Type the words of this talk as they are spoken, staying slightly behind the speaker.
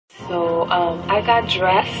So I got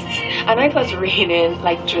dressed. I know it was raining,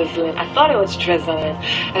 like drizzling. I thought it was drizzling.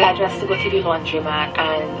 I got dressed to go to the laundromat,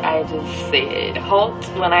 and I just said halt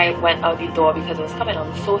when I went out the door because it was coming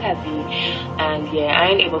on so heavy. And yeah, I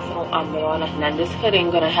ain't able to put no umbrella or nothing, and this hood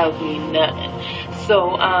ain't gonna help me nothing.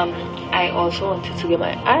 So I also wanted to get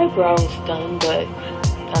my eyebrows done, but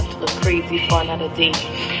I have to look crazy for another day.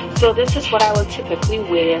 So this is what I would typically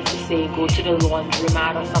wear to say go to the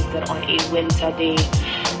laundromat or something on a winter day.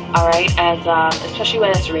 Alright, and especially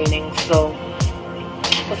when it's raining. So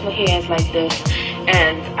because my hair is like this,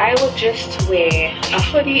 and I would just wear a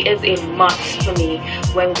hoodie. Is a must for me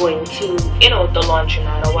when going to, you know, the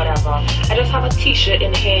laundromat or whatever. I just have a t-shirt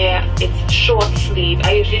in here. It's short sleeve.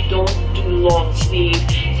 I usually don't do long sleeve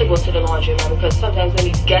to go to the laundromat because sometimes when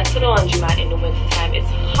you get to the laundromat in the winter time, it's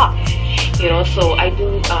hot, you know. So I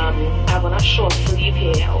do I have on a short sleeve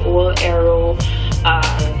here, all arrow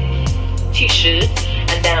t-shirt.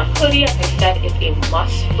 And then a hoodie, as I said, is a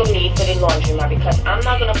must for me for the laundromat because I'm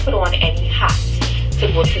not going to put on any hat to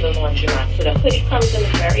go to the laundromat. So the hoodie comes in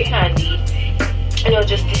very handy. And you'll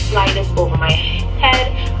just slide this over my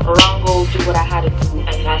head, wrangle, do what I had to do,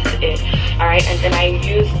 and that's it. Alright, and then I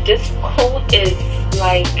use this coat is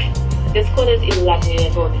 11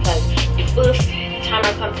 years old because the first time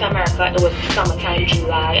I come to America, it was summertime,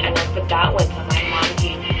 July, and then for that winter, my mom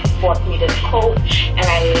bought me this coat, and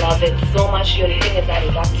I love it so much. The only thing is that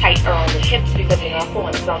it got tight around the hips because, you know, I put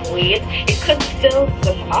on some weight. It could still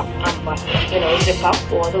zip up, but, you know, zip up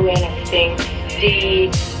all the way and everything.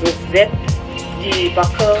 The zip, the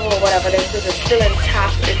buckle or whatever this is still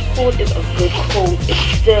intact. The coat is a good coat. It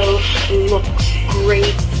still looks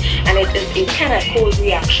great, and it is a kind of cold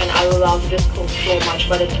reaction. I love this coat so much,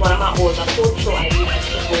 but it's one of my older coats, so I use it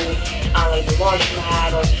to go like the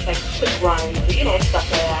laundromat or just like quick runs, you know, stuff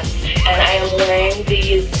like that. And I am wearing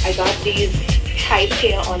these. I got these tights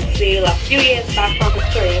here on sale a few years back from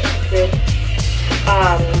Victoria's Secret.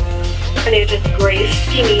 And they're just gray,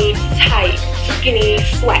 skinny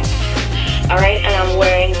sweats. Alright, and I'm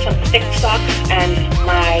wearing some thick socks and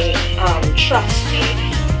my trusty,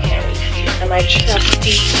 can't really see it, and my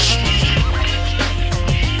trusty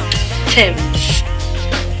Timbs.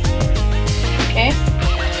 Okay,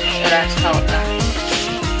 so that's how that.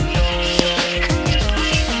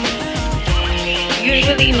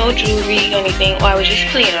 Usually no jewelry or anything, or I was just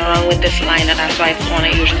playing around with this liner. That's why it's on.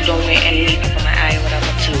 I usually don't wear any makeup on my eye or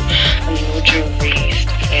whatever too, and no jewelry,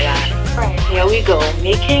 stuff like that. Right, here we go,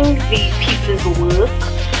 making the pieces work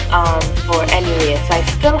for anyway. So I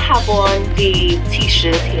still have on the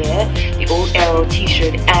t-shirt here, the old arrow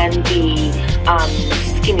t-shirt, and the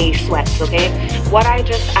skinny sweats. Okay, what I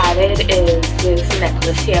just added is this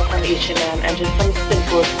necklace here from H&M and just some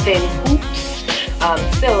simple thin hoops,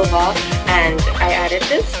 silver, and I added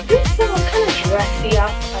this kind of dressy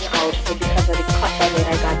up an outfit because of the cotton that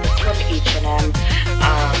I got this from H&M.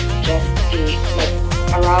 Just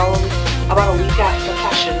around about a week after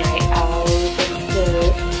fashion night out and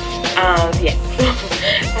stuff. Yeah, so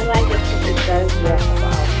I like it because it does dress up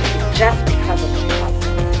outfit just because of the cotton.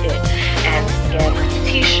 That's it. And again,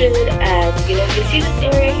 t-shirt, and you know, you see this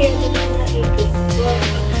area here, this is not a good look.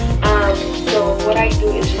 So what I do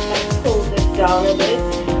is just like pull this down a bit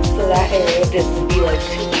so that area doesn't be like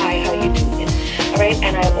too high how you do it. Alright,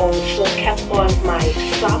 and I also kept on my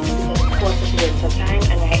socks because of course it's winter time,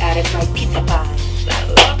 and I added my pizza pants. I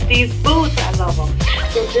love these boots, I love them.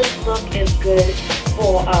 So this look is good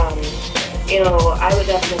for you know, I would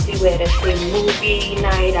definitely wear this in movie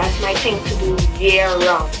night. That's my thing to do year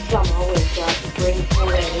round, summer, winter, spring,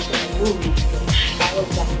 fall, anything movies. So I would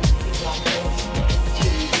definitely love this to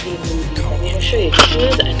see movies. I'm going to show you the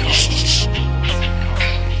shoes I know.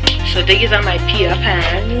 So these are my Peter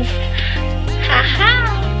Pans. Haha!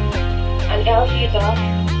 And I'll either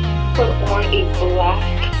put on a black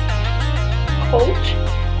coat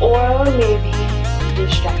or maybe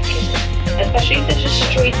this jacket. Especially if it's just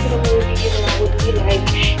straight to the movies, and I wouldn't be like,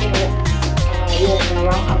 you know, walking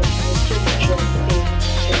around outside too much or anything. So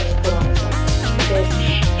just put on something because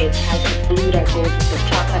it has the blue that goes with the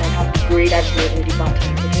top and I have the gray that goes with the bottom.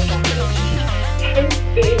 So this jacket is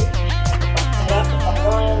perfect. Box that up if I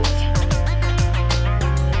want.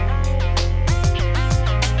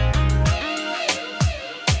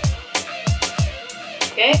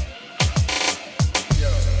 Okay.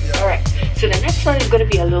 Alright, so the next one is going to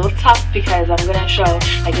be a little tough because I'm going to show,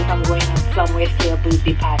 like if I'm going on somewhere, say a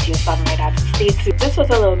birthday party or something like that, stay tuned. This was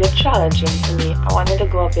a little bit challenging to me. I wanted to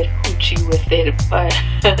go a bit hoochie with it, but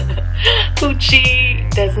hoochie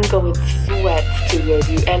doesn't go with sweats too good.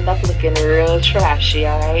 You end up looking real trashy,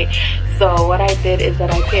 alright? So what I did is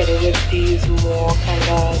that I paired it with these more kind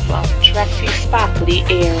of dressy, sparkly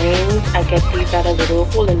earrings. I get these at a little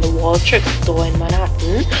hole-in-the-wall thrift store in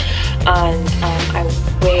Manhattan, and I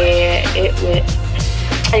wear it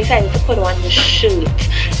with. I decided to put on the shirt,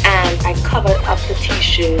 and I covered up the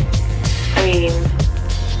t-shirt. I mean,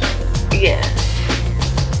 yeah.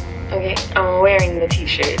 Okay, I'm wearing the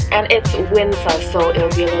t-shirt, and it's winter, so it'll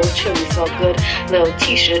be a little chilly. So a good little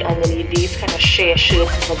t-shirt underneath these kind of sheer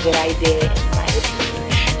shirts is a good idea in my opinion.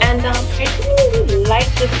 And I really like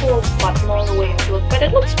this whole button all the way into it, but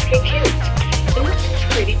it looks pretty cute. It looks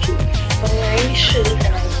pretty cute. I'm wearing these shirts,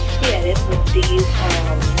 and I paired it with these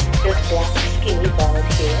this black skinny belt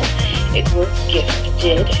here. It was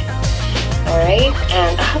gifted. Alright,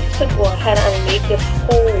 and I have to go ahead and make this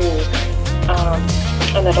hole,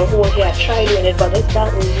 another hole here. I tried doing it, but this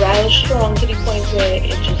belt was rather strong to the point where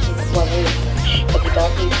it just wasn't working. But the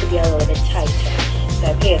belt needs to be a little bit tighter. So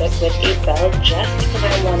I paired it with a belt just because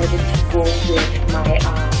I wanted it to go with my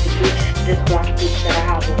boots, this black boots that I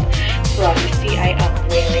have on. So as you see, I am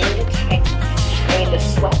wearing the tights, I mean the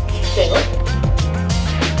sweats still.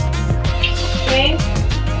 Okay,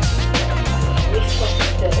 this sweat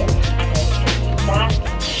still. That,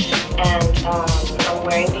 and I'm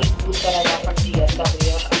wearing these boots that I got from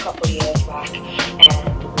DSW a couple years back, and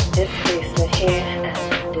this bracelet here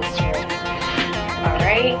and this ring.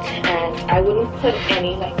 Alright, and I wouldn't put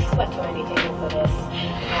any like sweat or anything over this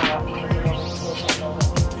because you're just supposed to go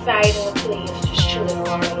inside in a place, just chilling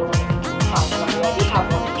around. I don't want to be too hot. So I already have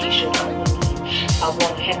on a t-shirt underneath. I'll go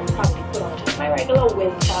ahead and probably put on just my regular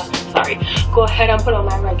winter, go ahead and put on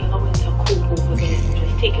my regular winter coat over this and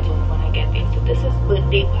just take it off when I get there. So this is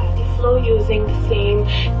birthday party flow using the same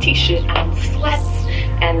t-shirt and sweats,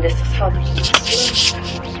 and this is how the t-shirt looks.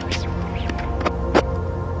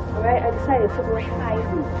 Alright, I decided to go high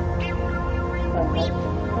boots. Okay.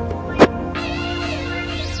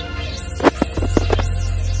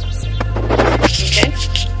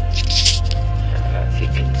 If you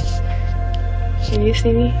can you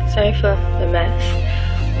see me? Sorry for the mess,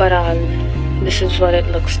 but this is what it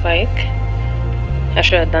looks like. I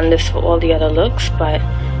should have done this for all the other looks, but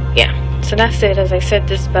yeah. So that's it. As I said,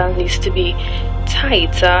 this belt needs to be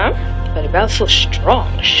tighter, but the belt's so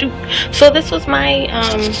strong. Shoot. So this was my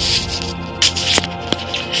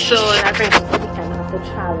so that brings us to the end of the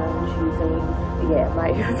challenge using my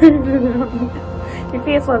your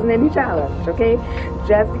face wasn't any challenge, okay?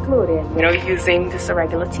 Just the clothing, you know, using just a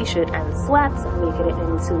regular t-shirt and sweats and making it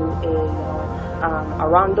into a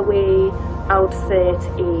around the way outfit,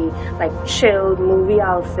 a like chilled movie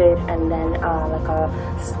outfit, and then like a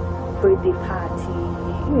birthday party,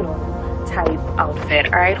 you know, type outfit.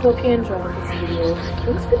 Alright, hope you enjoyed this video.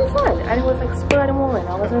 It was pretty fun, and it was like spur of the moment.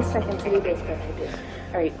 I wasn't expecting to do this, but I did.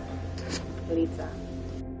 Alright, later.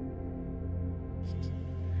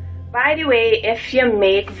 By the way, if you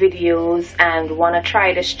make videos and want to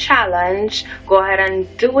try this challenge, go ahead and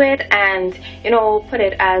do it, and you know, put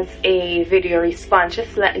it as a video response.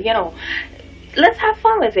 Just let you know, let's have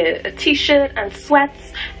fun with it. A t-shirt and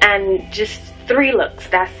sweats and just 3 looks,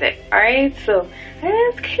 that's it. Alright, so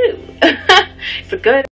that's cute. It's a good